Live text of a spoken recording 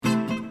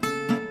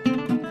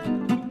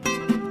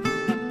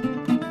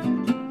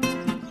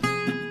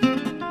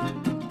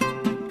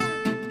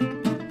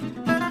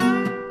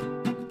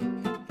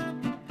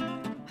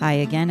Hi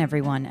again,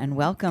 everyone, and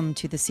welcome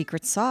to The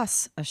Secret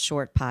Sauce, a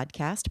short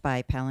podcast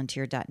by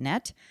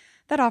Palantir.net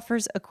that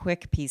offers a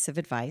quick piece of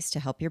advice to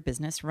help your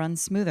business run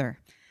smoother.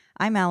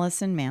 I'm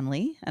Allison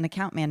Manley, an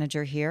account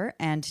manager here,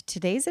 and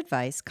today's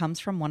advice comes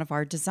from one of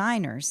our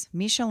designers,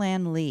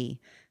 Michelle-Ann Lee,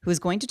 who is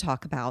going to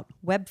talk about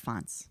web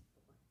fonts.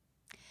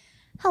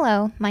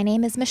 Hello, my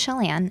name is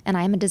Michelle-Ann, and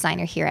I am a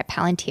designer here at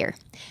Palantir.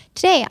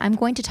 Today, I'm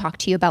going to talk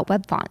to you about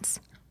web fonts.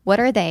 What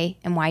are they,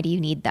 and why do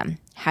you need them?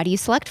 How do you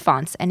select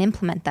fonts and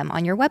implement them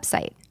on your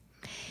website?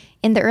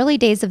 In the early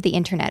days of the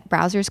internet,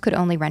 browsers could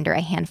only render a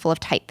handful of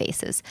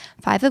typefaces,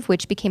 5 of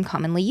which became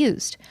commonly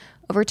used.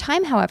 Over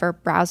time, however,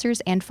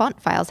 browsers and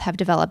font files have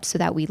developed so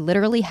that we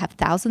literally have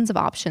thousands of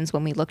options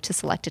when we look to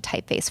select a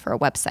typeface for a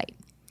website.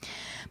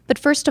 But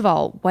first of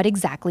all, what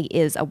exactly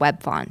is a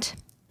web font?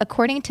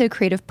 According to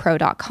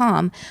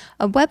CreativePro.com,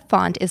 a web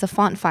font is a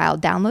font file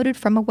downloaded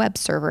from a web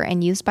server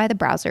and used by the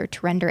browser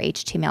to render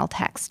HTML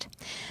text.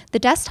 The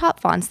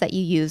desktop fonts that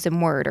you use in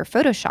Word or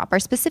Photoshop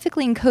are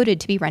specifically encoded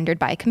to be rendered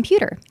by a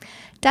computer.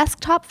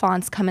 Desktop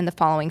fonts come in the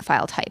following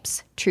file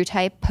types: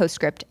 TrueType,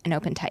 PostScript, and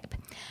OpenType.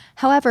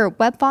 However,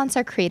 web fonts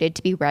are created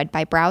to be read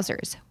by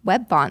browsers.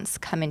 Web fonts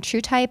come in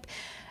TrueType,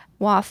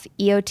 WAF,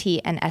 EOT,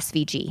 and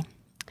SVG.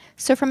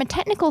 So from a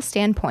technical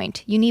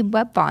standpoint, you need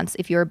web fonts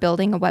if you are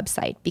building a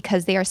website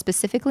because they are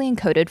specifically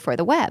encoded for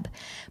the web.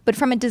 But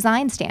from a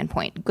design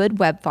standpoint, good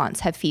web fonts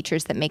have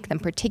features that make them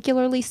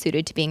particularly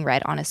suited to being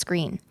read on a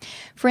screen.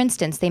 For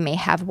instance, they may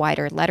have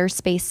wider letter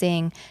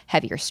spacing,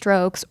 heavier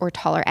strokes, or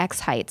taller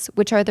X heights,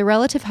 which are the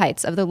relative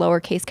heights of the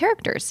lowercase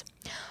characters.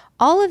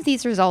 All of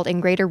these result in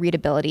greater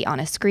readability on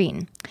a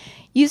screen.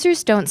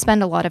 Users don't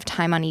spend a lot of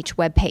time on each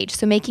web page,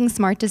 so making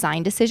smart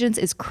design decisions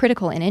is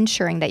critical in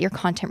ensuring that your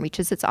content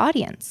reaches its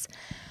audience.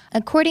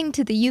 According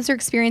to the user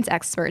experience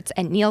experts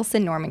at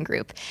Nielsen Norman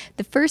Group,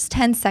 the first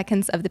 10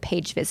 seconds of the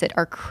page visit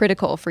are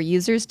critical for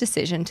users'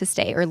 decision to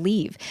stay or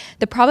leave.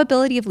 The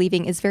probability of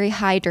leaving is very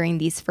high during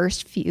these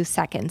first few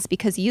seconds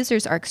because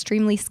users are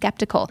extremely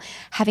skeptical,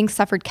 having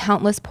suffered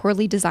countless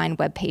poorly designed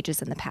web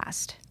pages in the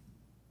past.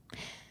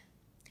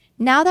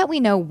 Now that we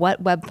know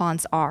what web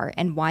fonts are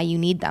and why you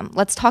need them,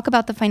 let's talk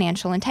about the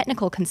financial and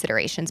technical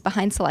considerations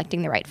behind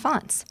selecting the right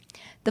fonts.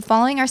 The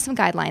following are some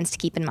guidelines to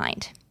keep in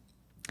mind.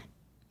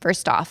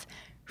 First off,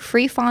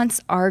 free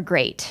fonts are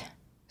great,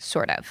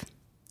 sort of.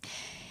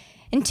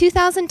 In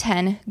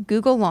 2010,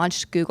 Google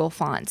launched Google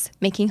Fonts,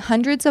 making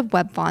hundreds of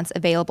web fonts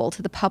available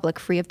to the public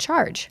free of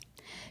charge.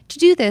 To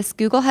do this,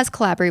 Google has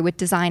collaborated with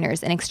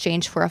designers in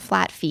exchange for a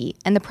flat fee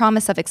and the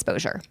promise of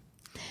exposure.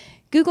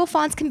 Google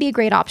Fonts can be a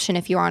great option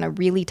if you're on a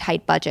really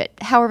tight budget.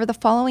 However, the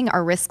following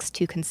are risks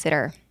to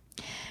consider.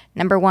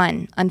 Number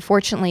 1,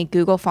 unfortunately,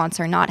 Google Fonts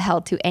are not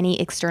held to any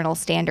external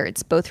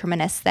standards, both from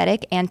an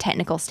aesthetic and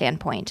technical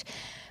standpoint.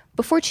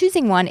 Before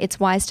choosing one,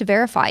 it's wise to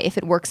verify if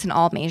it works in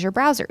all major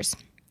browsers.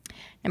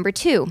 Number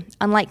 2,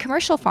 unlike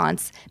commercial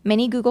fonts,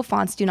 many Google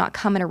Fonts do not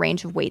come in a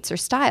range of weights or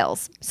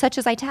styles, such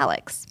as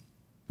italics.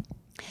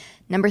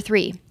 Number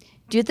 3,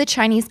 due to the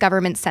Chinese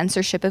government's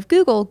censorship of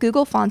Google,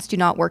 Google Fonts do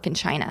not work in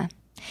China.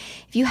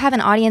 If you have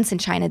an audience in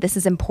China, this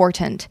is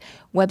important.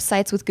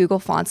 Websites with Google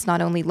Fonts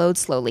not only load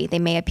slowly, they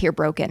may appear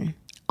broken.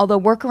 Although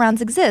workarounds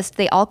exist,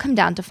 they all come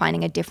down to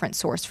finding a different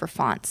source for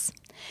fonts.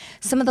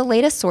 Some of the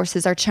latest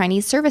sources are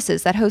Chinese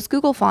services that host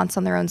Google Fonts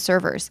on their own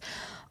servers.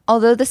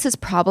 Although this is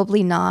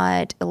probably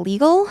not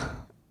illegal,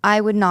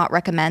 I would not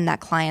recommend that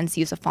clients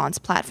use a fonts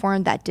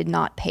platform that did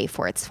not pay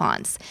for its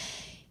fonts.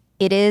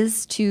 It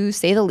is, to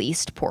say the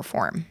least, poor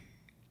form.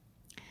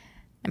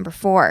 Number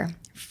 4.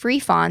 Free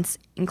fonts,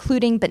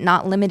 including but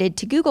not limited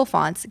to Google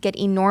Fonts, get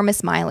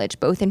enormous mileage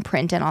both in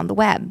print and on the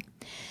web.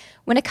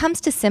 When it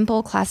comes to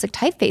simple, classic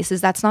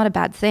typefaces, that's not a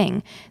bad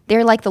thing.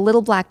 They're like the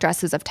little black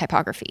dresses of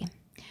typography.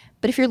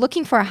 But if you're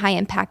looking for a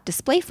high-impact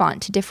display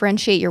font to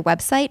differentiate your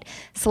website,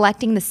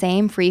 selecting the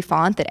same free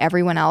font that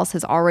everyone else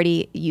has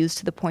already used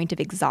to the point of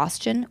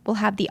exhaustion will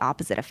have the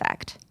opposite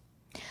effect.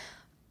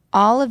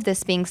 All of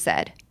this being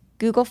said,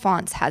 Google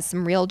Fonts has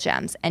some real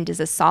gems and is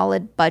a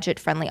solid,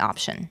 budget-friendly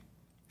option.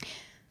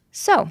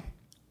 So,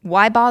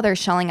 why bother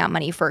shelling out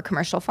money for a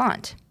commercial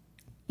font?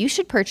 You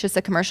should purchase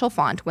a commercial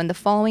font when the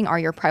following are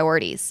your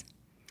priorities.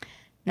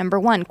 Number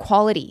 1,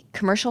 quality.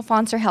 Commercial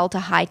fonts are held to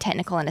high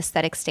technical and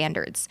aesthetic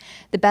standards.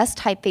 The best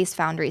typeface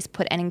foundries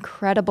put an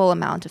incredible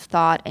amount of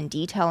thought and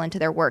detail into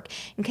their work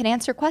and can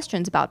answer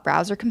questions about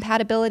browser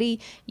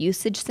compatibility,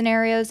 usage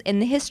scenarios, and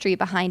the history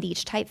behind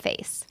each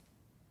typeface.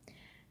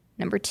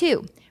 Number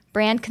 2,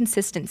 brand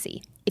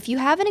consistency. If you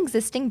have an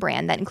existing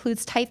brand that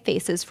includes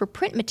typefaces for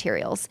print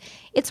materials,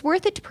 it's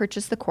worth it to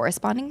purchase the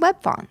corresponding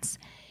web fonts.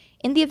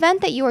 In the event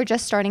that you are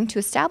just starting to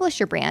establish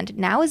your brand,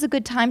 now is a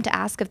good time to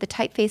ask if the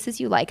typefaces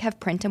you like have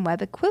print and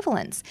web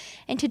equivalents,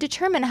 and to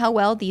determine how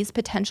well these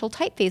potential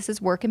typefaces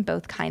work in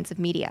both kinds of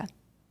media.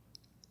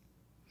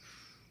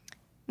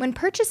 When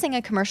purchasing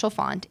a commercial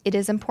font, it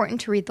is important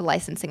to read the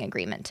licensing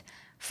agreement.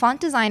 Font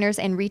designers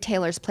and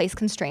retailers place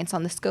constraints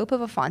on the scope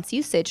of a font's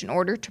usage in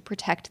order to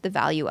protect the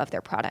value of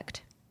their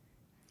product.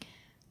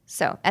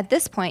 So, at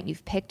this point,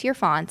 you've picked your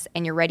fonts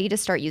and you're ready to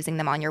start using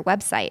them on your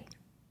website.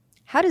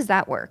 How does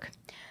that work?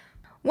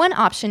 One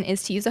option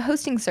is to use a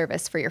hosting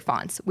service for your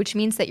fonts, which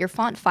means that your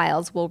font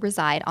files will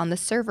reside on the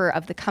server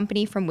of the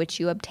company from which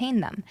you obtain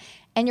them,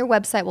 and your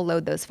website will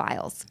load those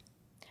files.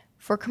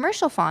 For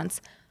commercial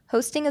fonts,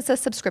 hosting is a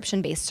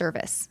subscription-based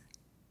service.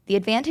 The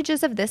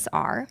advantages of this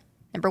are,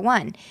 number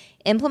 1,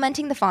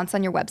 implementing the fonts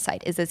on your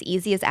website is as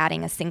easy as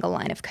adding a single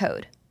line of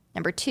code.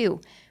 Number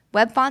 2,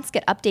 web fonts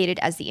get updated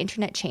as the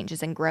internet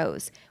changes and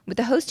grows. With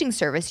the hosting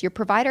service, your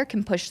provider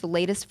can push the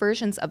latest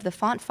versions of the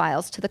font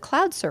files to the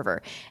cloud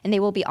server, and they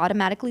will be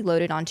automatically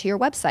loaded onto your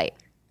website.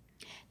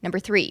 Number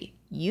 3,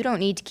 you don't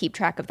need to keep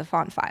track of the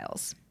font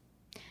files.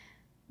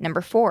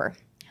 Number 4,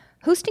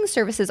 hosting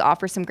services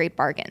offer some great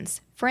bargains.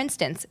 For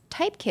instance,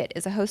 Typekit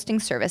is a hosting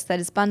service that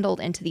is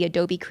bundled into the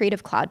Adobe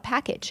Creative Cloud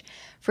package.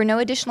 For no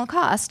additional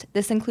cost,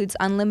 this includes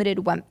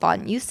unlimited web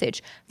font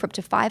usage for up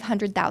to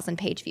 500,000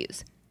 page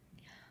views.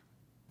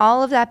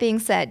 All of that being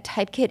said,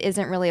 Typekit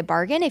isn't really a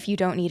bargain if you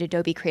don't need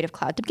Adobe Creative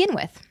Cloud to begin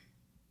with.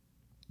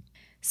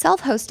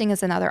 Self-hosting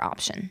is another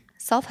option.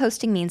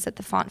 Self-hosting means that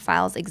the font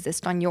files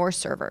exist on your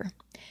server.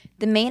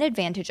 The main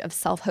advantage of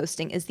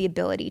self-hosting is the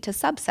ability to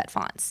subset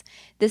fonts.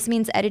 This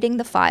means editing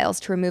the files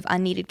to remove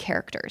unneeded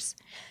characters.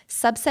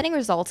 Subsetting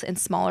results in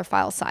smaller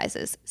file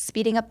sizes,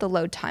 speeding up the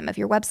load time of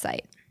your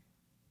website.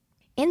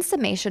 In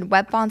summation,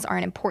 web fonts are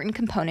an important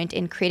component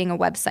in creating a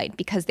website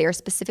because they are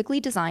specifically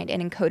designed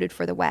and encoded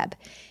for the web.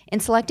 In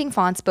selecting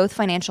fonts, both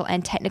financial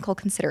and technical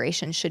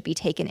considerations should be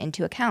taken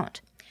into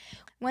account.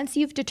 Once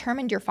you've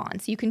determined your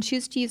fonts, you can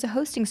choose to use a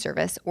hosting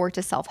service or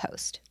to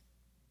self-host.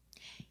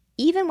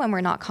 Even when we're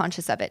not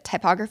conscious of it,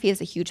 typography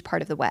is a huge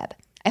part of the web.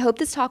 I hope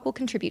this talk will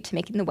contribute to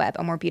making the web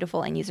a more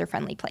beautiful and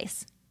user-friendly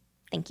place.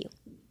 Thank you.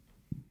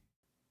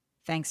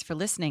 Thanks for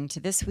listening to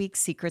this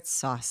week's Secret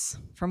Sauce.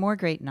 For more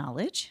great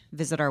knowledge,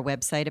 visit our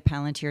website at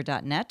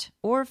palantir.net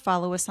or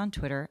follow us on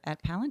Twitter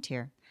at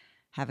Palantir.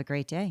 Have a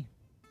great day.